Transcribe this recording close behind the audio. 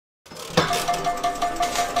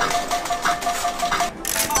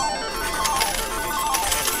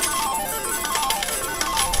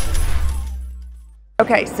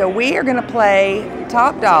Okay, so we are going to play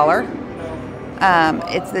Top Dollar.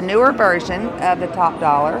 It's the newer version of the Top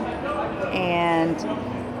Dollar, and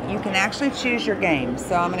you can actually choose your games.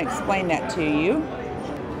 So I'm going to explain that to you.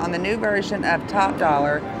 On the new version of Top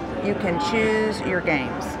Dollar, you can choose your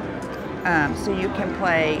games. So you can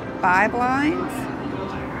play 5 lines,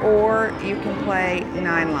 or you can play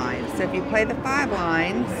 9 lines. So if you play the 5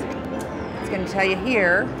 lines, it's going to tell you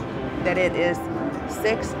here that it is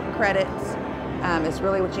 6 credits. It's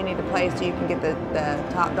really what you need to play so you can get the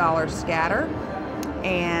Top Dollar scatter.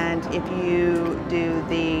 And if you do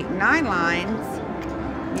the 9 lines,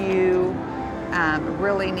 you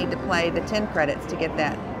really need to play the 10 credits to get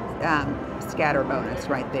that scatter bonus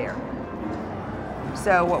right there.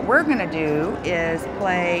 So what we're going to do is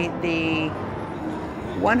play the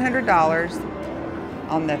 $100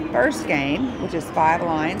 on the first game, which is 5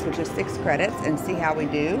 lines, which is 6 credits, and see how we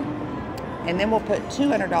do. And then we'll put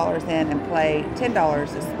 $200 in and play $10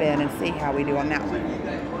 to spin and see how we do on that one.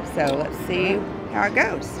 So let's see how it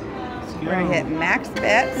goes. We're going to hit max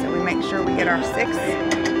bet, so we make sure we get our 6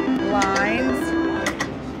 lines.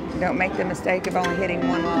 Don't make the mistake of only hitting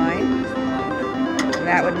 1 line.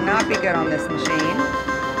 That would not be good on this machine.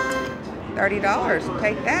 $30,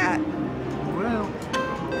 take that. Well.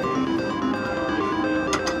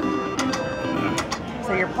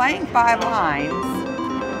 So you're playing 5 lines.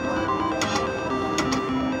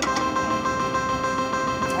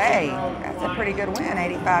 Hey, that's a pretty good win,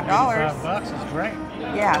 $85. $85 is great.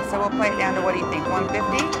 Yeah, so we'll play it down to, what do you think,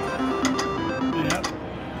 150? Yep.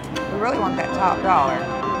 We really want that Top Dollar.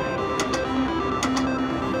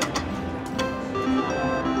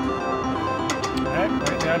 Right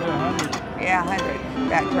down to 100. Yeah, 100.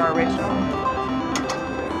 Back to our original.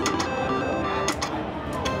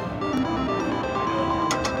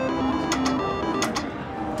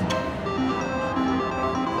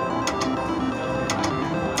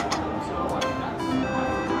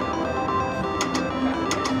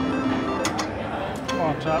 Come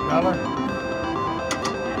on, Top Dollar.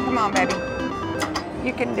 Come on, baby.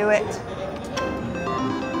 You can do it.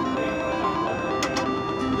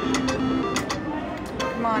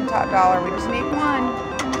 Come on, Top Dollar. We just need 1.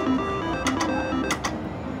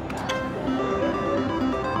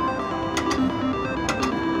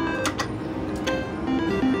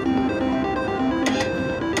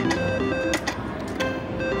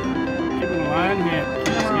 Keeping the line hit.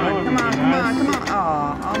 Come on.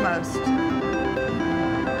 Oh, almost.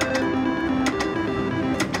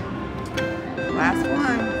 Last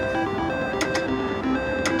one.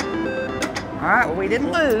 All right, well, we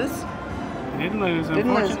didn't lose. Didn't lose.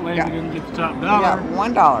 Unfortunately, we didn't get the Top We Dollar. got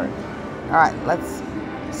 $1. All right, let's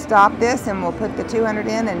stop this and we'll put the 200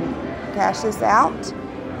 in and cash this out.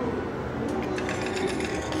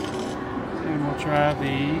 And we'll try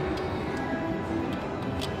the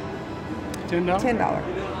 $10. $10.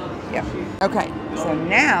 Yep. Okay, so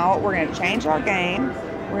now we're going to change our game.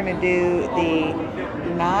 We're going to do the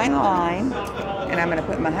 9 line, and I'm going to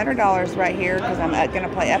put my $100 right here because I'm going to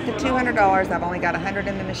play up to $200. I've only got 100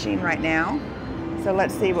 in the machine right now. So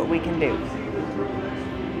let's see what we can do.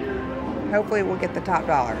 Hopefully we'll get the Top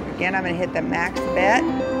Dollar. Again, I'm going to hit the max bet.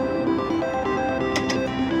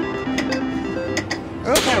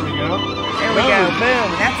 Oops. There we go. There we go.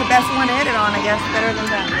 Boom. That's the best one to hit it on, I guess. Better than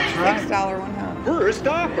the That's $6 one home. First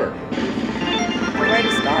offer. Good way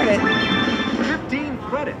to start it. 15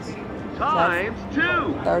 credits times 2.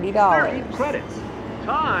 $30. 30 credits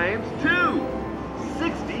times 2.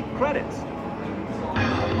 60 credits.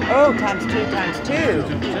 Oh, times 2 times 2.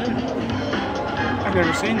 I've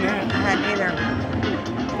never seen that. I hadn't either.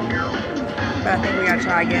 But I think we gotta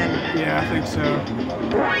try again. Yeah, I think so.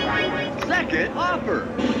 Second offer.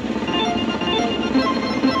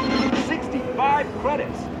 65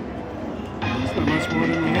 credits. It's not much more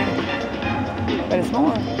than we had. But it's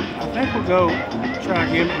more. I think we'll go try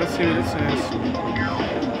again. Let's see what it says.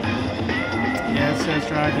 Yeah, it says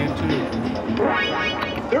try again too.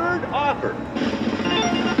 Third offer.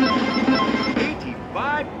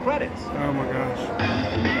 85 credits. Oh my gosh.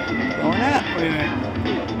 Going up. What do you think?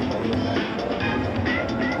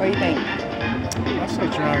 What do you think? I say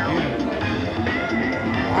try again.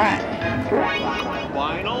 Alright.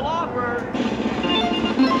 Final offer.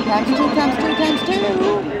 Times 2 times 2 times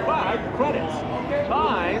 2. 5 credits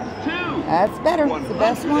times 2. That's better. It's the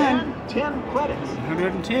best one. 10 credits.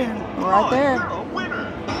 110. We're right there. You're a winner.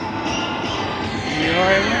 You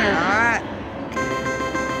are a winner. Alright.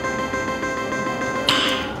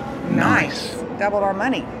 Nice. Doubled our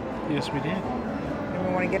money. Yes, we did. Do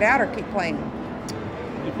we want to get out or keep playing?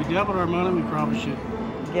 If we doubled our money, we probably should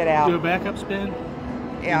Get out. do a backup spin.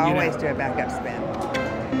 Yeah, and get always out. do a backup spin.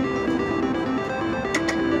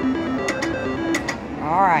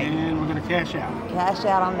 All right. And we're going to cash out. Cash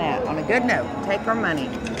out on that. On a good note, take our money.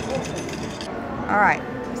 All right,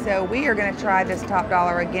 so we are going to try this top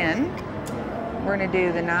dollar again. We're going to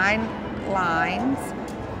do the 9 lines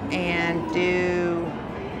and do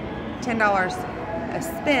 $10 a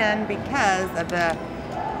spin because of the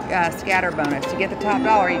scatter bonus. To get the top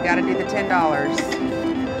dollar, you got to do the $10. It's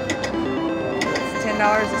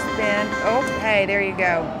 $10 a spin. Oh, hey, there you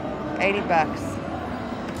go. 80 bucks.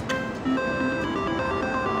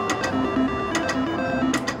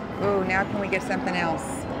 Ooh, now can we get something else?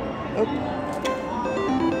 Oop.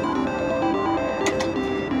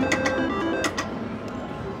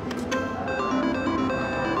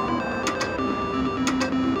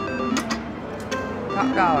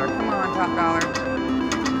 Top dollar. Come on, top dollar.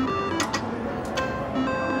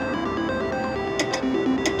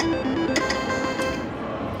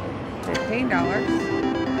 $15.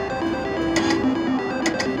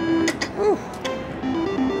 Ooh.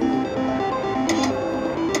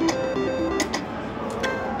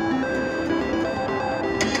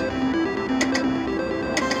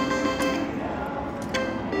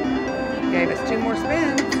 Gave us 2 more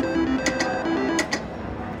spins.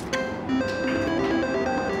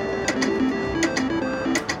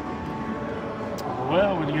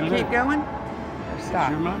 Well, what are you going to do? Keep going or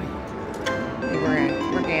stop? It's your money.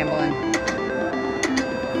 We're gambling.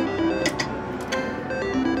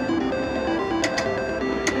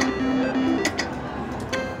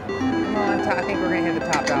 Come on, I think we're going to hit the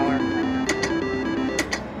top dollar.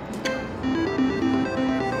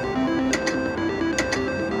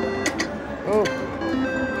 Ooh.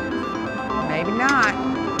 Maybe not.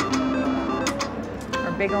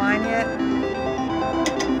 Our big line hit.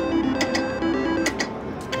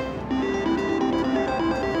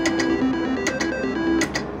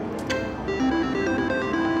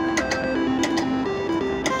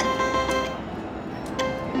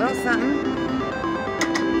 Little something.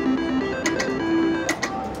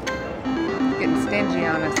 Getting stingy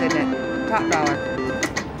on us, isn't it? Top dollar.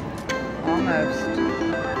 Almost.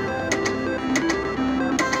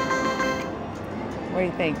 What do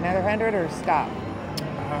you think? Another 100 or stop?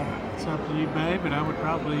 It's up to you, babe, but I would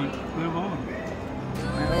probably move on.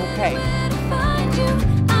 Okay. Find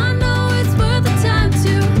you.